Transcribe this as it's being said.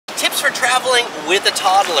Tips for traveling with a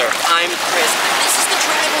toddler. I'm Chris. This is the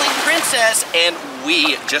Traveling Princess, and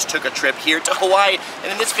we just took a trip here to Hawaii.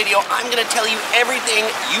 And in this video, I'm gonna tell you everything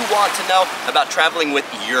you want to know about traveling with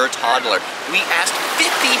your toddler. We asked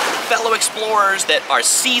 50 fellow explorers that are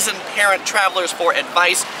seasoned parent travelers for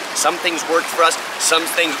advice. Some things worked for us, some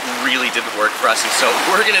things really didn't work for us. And so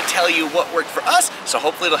we're gonna tell you what worked for us, so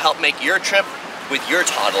hopefully it'll help make your trip with your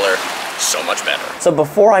toddler so much better. So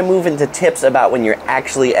before I move into tips about when you're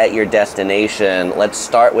actually at your destination, let's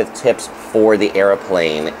start with tips for the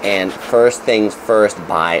airplane. And first things first,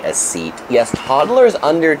 buy a seat. Yes, toddlers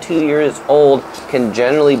under 2 years old can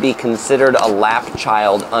generally be considered a lap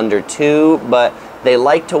child under 2, but they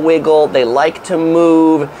like to wiggle, they like to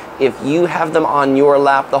move. If you have them on your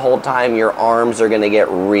lap the whole time, your arms are gonna get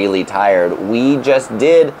really tired. We just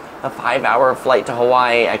did a 5-hour flight to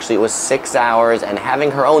Hawaii. Actually, it was 6 hours, and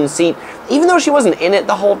having her own seat, even though she wasn't in it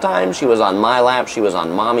the whole time, she was on my lap, she was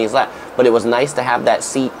on mommy's lap, but it was nice to have that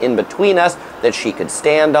seat in between us that she could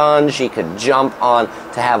stand on, she could jump on,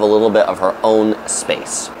 to have a little bit of her own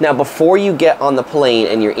space. Now, before you get on the plane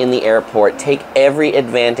and you're in the airport, take every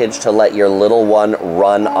advantage to let your little one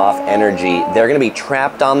run off energy. They're gonna be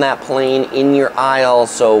trapped on that plane in your aisle,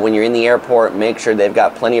 so when you're in the airport, make sure they've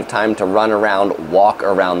got plenty of time to run around, walk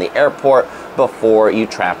around the airport before you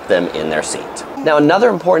trap them in their seat. Now, another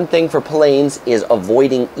important thing for planes is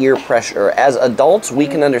avoiding ear pressure. As adults, we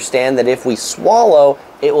can understand that if we swallow,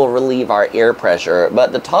 it will relieve our ear pressure,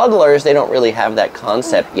 but the toddlers, they don't really have that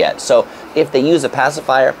concept yet. So if they use a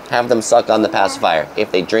pacifier, have them suck on the pacifier.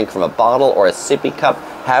 If they drink from a bottle or a sippy cup,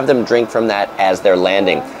 have them drink from that as they're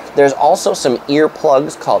landing. There's also some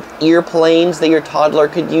earplugs called earplanes that your toddler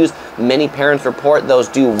could use. Many parents report those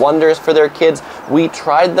do wonders for their kids. We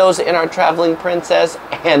tried those in our Traveling Princess,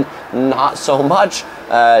 and not so much.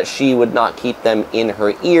 She would not keep them in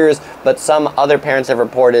her ears, but some other parents have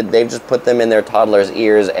reported they've just put them in their toddler's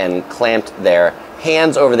ears and clamped their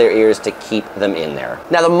hands over their ears to keep them in there.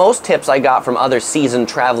 Now, the most tips I got from other seasoned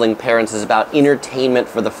traveling parents is about entertainment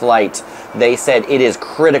for the flight. They said it is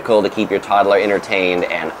critical to keep your toddler entertained,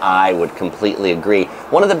 and I would completely agree.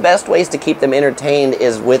 One of the best ways to keep them entertained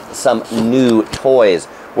is with some new toys.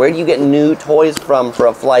 Where do you get new toys from for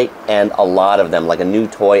a flight? And a lot of them, like a new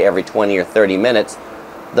toy every 20 or 30 minutes.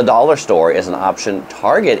 The dollar store is an option.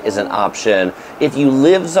 Target is an option. If you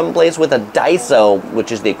live someplace with a Daiso,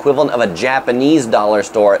 which is the equivalent of a Japanese dollar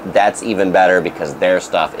store, that's even better because their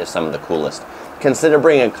stuff is some of the coolest. Consider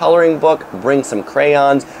bringing a coloring book, bring some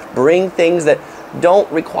crayons, bring things that don't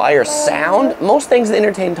require sound. Most things that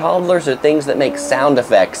entertain toddlers are things that make sound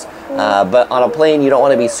effects, but on a plane you don't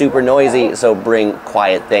want to be super noisy, so bring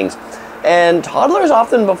quiet things. And toddlers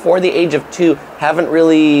often before the age of 2 haven't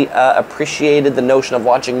really appreciated the notion of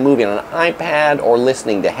watching a movie on an iPad or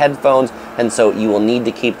listening to headphones, and so you will need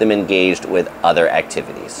to keep them engaged with other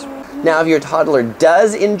activities. Now, if your toddler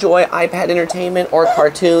does enjoy iPad entertainment or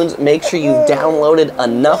cartoons, make sure you've downloaded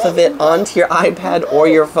enough of it onto your iPad or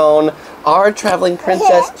your phone. Our Traveling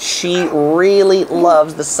Princess, she really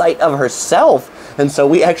loves the sight of herself. And so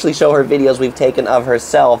we actually show her videos we've taken of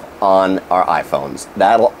herself on our iPhones.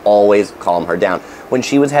 That'll always calm her down. When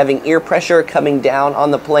she was having ear pressure coming down on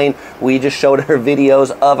the plane, we just showed her videos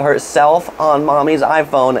of herself on mommy's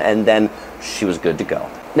iPhone, and then she was good to go.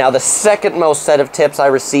 Now, the second most set of tips I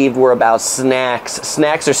received were about snacks.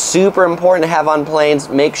 Snacks are super important to have on planes.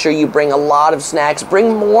 Make sure you bring a lot of snacks.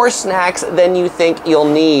 Bring more snacks than you think you'll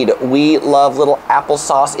need. We love little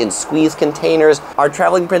applesauce in squeeze containers. Our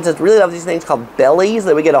Traveling Princess really loves these things called bellies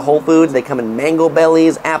that we get at Whole Foods. They come in mango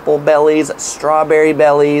bellies, apple bellies, strawberry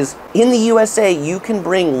bellies. In the USA, you can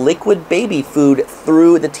bring liquid baby food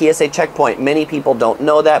through the TSA checkpoint. Many people don't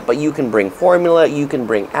know that, but you can bring formula, you can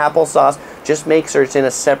bring applesauce. Just make sure it's in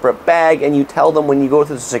a separate bag, and you tell them when you go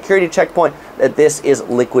through the security checkpoint that this is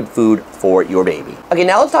liquid food for your baby. Okay,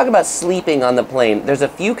 now let's talk about sleeping on the plane. There's a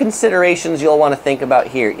few considerations you'll want to think about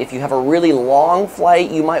here. If you have a really long flight,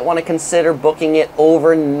 you might want to consider booking it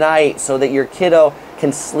overnight so that your kiddo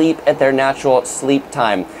can sleep at their natural sleep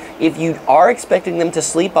time. If you are expecting them to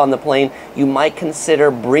sleep on the plane, you might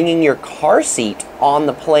consider bringing your car seat on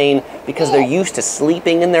the plane because they're used to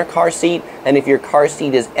sleeping in their car seat. And if your car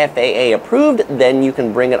seat is FAA approved, then you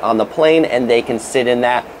can bring it on the plane and they can sit in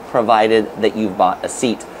that, provided that you've bought a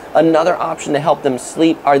seat. Another option to help them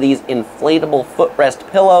sleep are these inflatable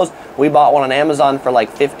footrest pillows. We bought one on Amazon for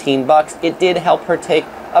like 15 bucks. It did help her take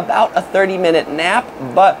about a 30-minute nap,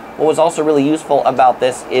 but what was also really useful about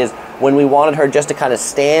this is when we wanted her just to kind of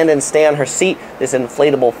stand and stay on her seat, this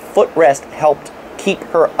inflatable footrest helped keep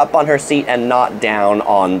her up on her seat and not down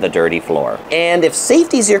on the dirty floor. And if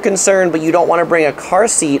safety's your concern, but you don't want to bring a car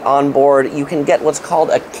seat on board, you can get what's called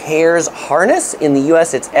a CARES harness. In the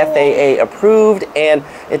US, it's FAA approved, and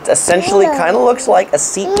it essentially kind of looks like a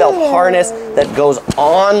seatbelt harness that goes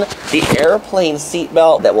on the airplane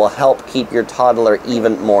seatbelt that will help keep your toddler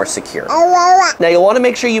even more secure. Now, you'll want to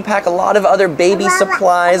make sure you pack a lot of other baby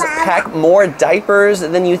supplies, pack more diapers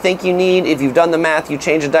than you think you need. If you've done the math, you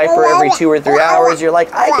change a diaper every 2 or 3 hours, you're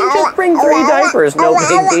like, I can just bring 3 diapers, no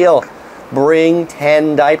big deal. Bring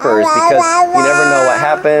 10 diapers, because you never know what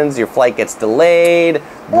happens. Your flight gets delayed.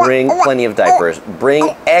 Bring plenty of diapers.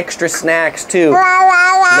 Bring extra snacks too.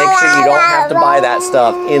 Make sure you don't have to buy that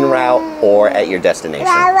stuff en route or at your destination.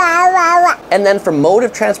 And then for mode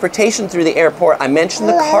of transportation through the airport, I mentioned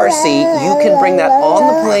the car seat. You can bring that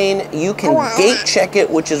on the plane. You can gate check it,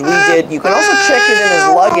 which is we did. You can also check it in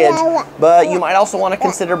as luggage, but you might also want to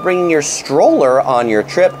consider bringing your stroller on your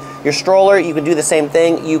trip. Your stroller, you can do the same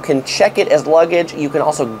thing. You can check it as luggage. You can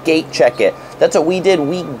also gate check it. That's what we did.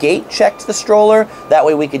 We gate checked the stroller. That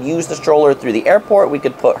way we could use the stroller through the airport. We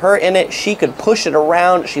could put her in it. She could push it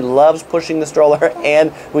around. She loves pushing the stroller,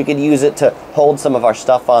 and we could use it to hold some of our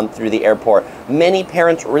stuff on through the airport. Many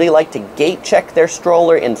parents really like to gate check their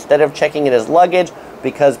stroller instead of checking it as luggage,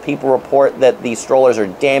 because people report that these strollers are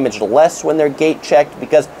damaged less when they're gate checked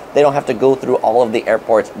because they don't have to go through all of the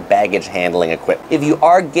airport's baggage handling equipment. If you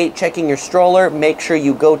are gate checking your stroller, make sure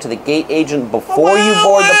you go to the gate agent before you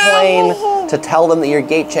board the plane to tell them that you're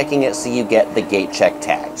gate checking it so you get the gate check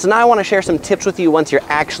tag. So now I want to share some tips with you once you're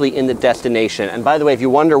actually in the destination. And by the way, if you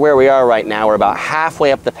wonder where we are right now, we're about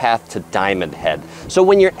halfway up the path to Diamond Head. So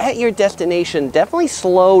when you're at your destination, definitely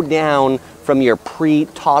slow down from your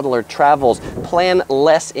pre-toddler travels. Plan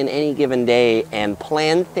less in any given day and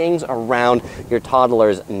plan things around your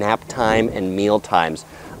toddler's nap time and meal times.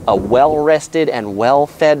 A well-rested and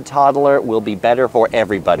well-fed toddler will be better for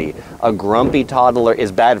everybody. A grumpy toddler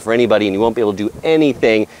is bad for anybody, and you won't be able to do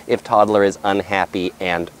anything if toddler is unhappy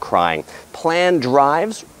and crying. Plan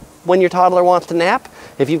drives when your toddler wants to nap.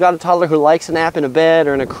 If you've got a toddler who likes to nap in a bed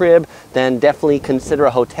or in a crib, then definitely consider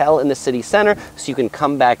a hotel in the city center so you can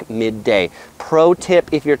come back midday. Pro tip,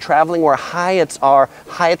 if you're traveling where Hyatts are,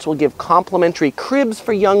 Hyatts will give complimentary cribs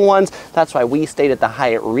for young ones. That's why we stayed at the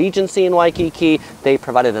Hyatt Regency in Waikiki. They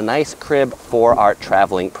provided a nice crib for our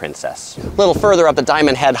traveling princess. A little further up the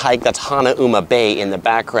Diamond Head hike, that's Hanauma Bay in the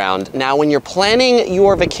background. Now, when you're planning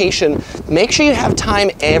your vacation, make sure you have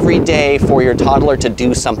time every day for your toddler to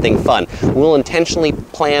do something fun. We'll intentionally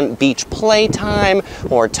plan beach playtime,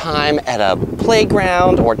 or time at a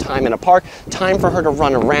playground, or time in a park, time for her to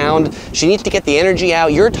run around. She needs to get the energy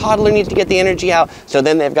out. Your toddler needs to get the energy out, so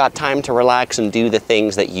then they've got time to relax and do the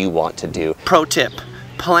things that you want to do. Pro tip,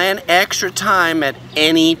 plan extra time at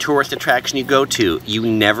any tourist attraction you go to. You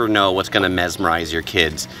never know what's going to mesmerize your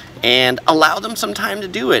kids, and allow them some time to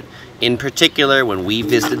do it. In particular, when we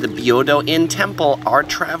visited the Byodo Inn Temple, our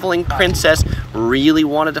traveling princess really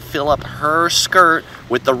wanted to fill up her skirt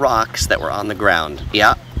with the rocks that were on the ground.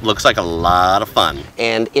 Yeah, looks like a lot of fun.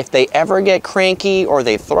 And if they ever get cranky or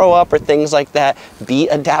they throw up or things like that, be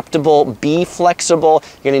adaptable, be flexible.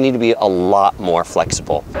 You're gonna need to be a lot more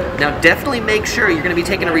flexible. Now, definitely make sure you're gonna be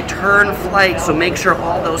taking a return flight, so make sure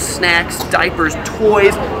all those snacks, diapers,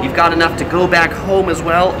 toys, you've got enough to go back home as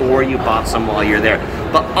well, or you bought some while you're there.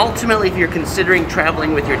 But ultimately, if you're considering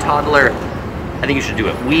traveling with your toddler, I think you should do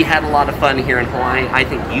it. We had a lot of fun here in Hawaii. I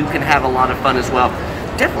think you can have a lot of fun as well.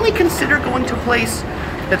 Definitely consider going to a place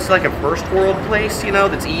that's like a first world place, you know,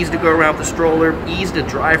 that's easy to go around with the stroller, easy to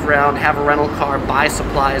drive around, have a rental car, buy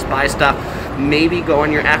supplies, buy stuff. Maybe go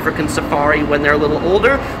on your African safari when they're a little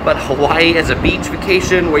older, but Hawaii as a beach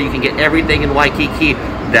vacation where you can get everything in Waikiki,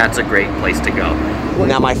 that's a great place to go.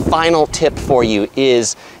 Now, my final tip for you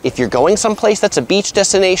is, if you're going someplace that's a beach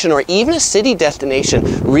destination or even a city destination,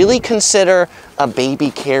 really consider a baby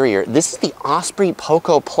carrier. This is the Osprey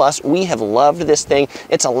Poco Plus. We have loved this thing.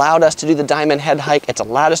 It's allowed us to do the Diamond Head hike. It's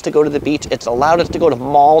allowed us to go to the beach. It's allowed us to go to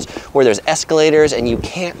malls where there's escalators and you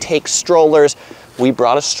can't take strollers. We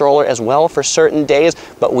brought a stroller as well for certain days,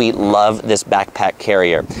 but we love this backpack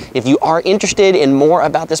carrier. If you are interested in more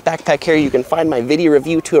about this backpack carrier, you can find my video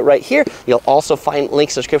review to it right here. You'll also find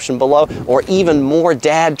links in the description below, or even more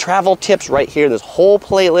dad travel tips right here. This whole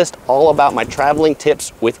playlist all about my traveling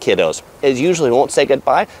tips with kiddos. As usually, we won't say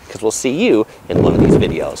goodbye because we'll see you in one of these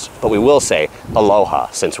videos, but we will say aloha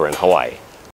since we're in Hawaii.